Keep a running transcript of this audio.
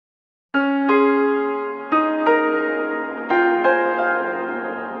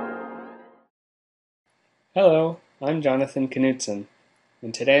Hello, I'm Jonathan Knudsen,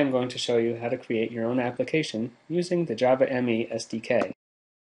 and today I'm going to show you how to create your own application using the Java ME SDK.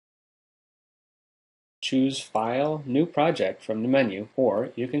 Choose File, New Project from the menu,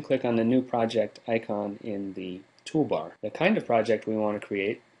 or you can click on the New Project icon in the toolbar. The kind of project we want to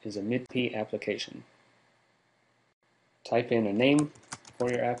create is a MIDP application. Type in a name for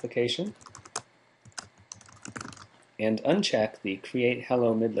your application and uncheck the Create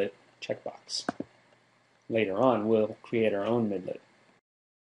Hello Midlet checkbox. Later on, we'll create our own midlet.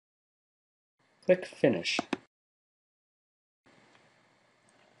 Click Finish.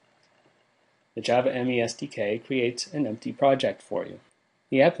 The Java ME SDK creates an empty project for you.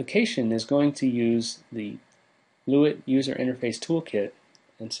 The application is going to use the LWUIT User Interface Toolkit,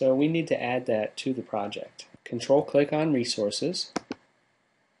 and so we need to add that to the project. Control-click on Resources,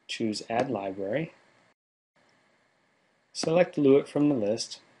 choose Add Library, select LWUIT from the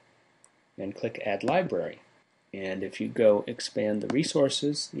list, and click Add Library. And if you go expand the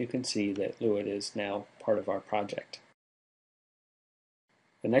resources, you can see that LWUIT is now part of our project.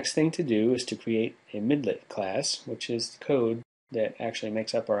 The next thing to do is to create a midlet class, which is the code that actually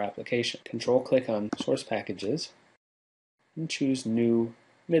makes up our application. Control-click on Source Packages and choose New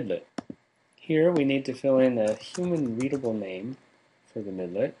Midlet. Here we need to fill in a human readable name for the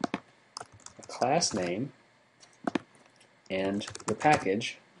midlet, a class name, and the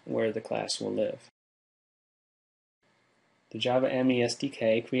package where the class will live. The Java ME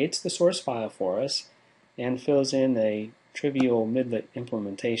SDK creates the source file for us and fills in a trivial midlet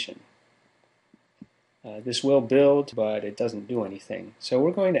implementation. This will build, but it doesn't do anything. So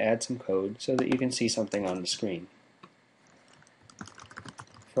we're going to add some code so that you can see something on the screen.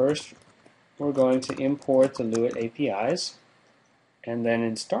 First, we're going to import the LWUIT APIs, and then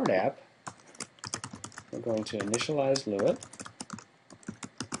in Start App, we're going to initialize LWUIT,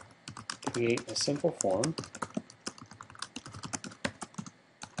 create a simple form,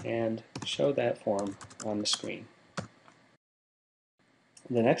 and show that form on the screen.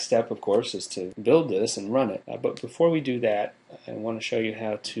 The next step, of course, is to build this and run it. But before we do that, I want to show you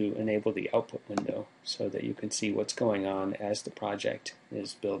how to enable the output window so that you can see what's going on as the project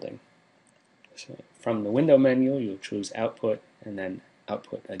is building. So from the window menu, you'll choose Output and then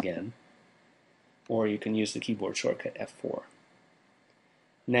Output again. Or you can use the keyboard shortcut F4.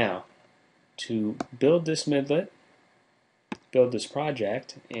 Now, to build this midlet, build this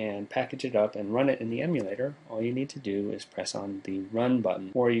project and package it up and run it in the emulator, all you need to do is press on the Run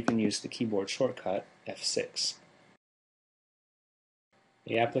button, or you can use the keyboard shortcut F6.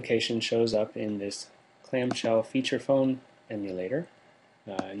 The application shows up in this clamshell feature phone emulator.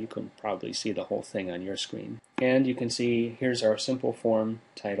 You can probably see the whole thing on your screen. And you can see here's our simple form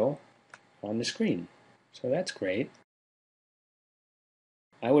title on the screen. So that's great.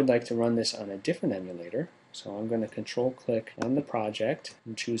 I would like to run this on a different emulator, so I'm going to control-click on the project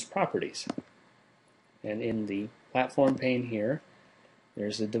and choose Properties. And in the platform pane here,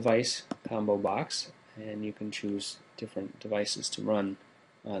 there's a device combo box, and you can choose different devices to run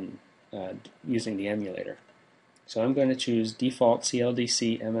on using the emulator. So I'm going to choose Default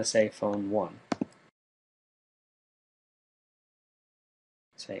CLDC MSA Phone 1.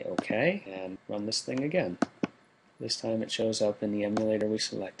 Say OK, and run this thing again. This time it shows up in the emulator we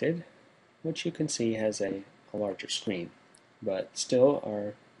selected, which you can see has a larger screen. But still,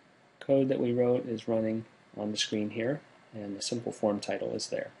 our code that we wrote is running on the screen here, and the simple form title is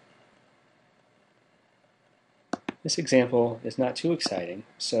there. This example is not too exciting,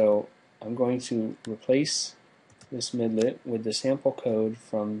 so I'm going to replace this midlet with the sample code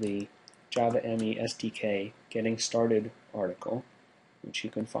from the Java ME SDK Getting Started article, which you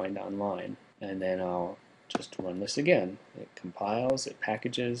can find online, and then I'll just run this again. It compiles, it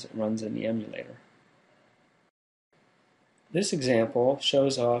packages, it runs in the emulator. This example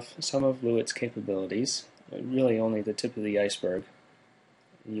shows off some of LWUIT's capabilities, really only the tip of the iceberg.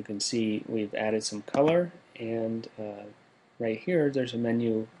 You can see we've added some color, and right here there's a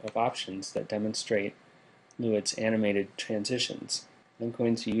menu of options that demonstrate LWUIT's animated transitions. I'm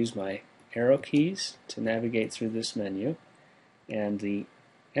going to use my arrow keys to navigate through this menu, and the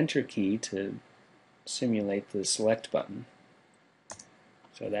Enter key to simulate the select button.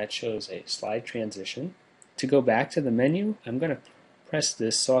 So that shows a slide transition. To go back to the menu, I'm going to press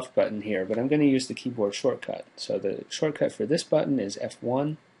this soft button here, but I'm going to use the keyboard shortcut. So the shortcut for this button is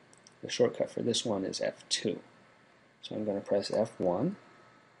F1, the shortcut for this one is F2. So I'm going to press F1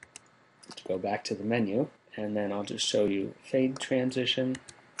 to go back to the menu, and then I'll just show you fade transition,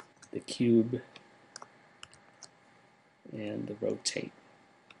 the cube, and the rotate.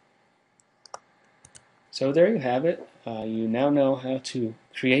 So there you have it. You now know how to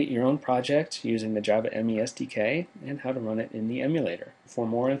create your own project using the Java ME SDK, and how to run it in the emulator. For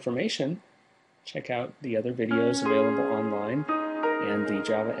more information, check out the other videos available online and the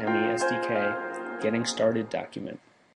Java ME SDK Getting Started document.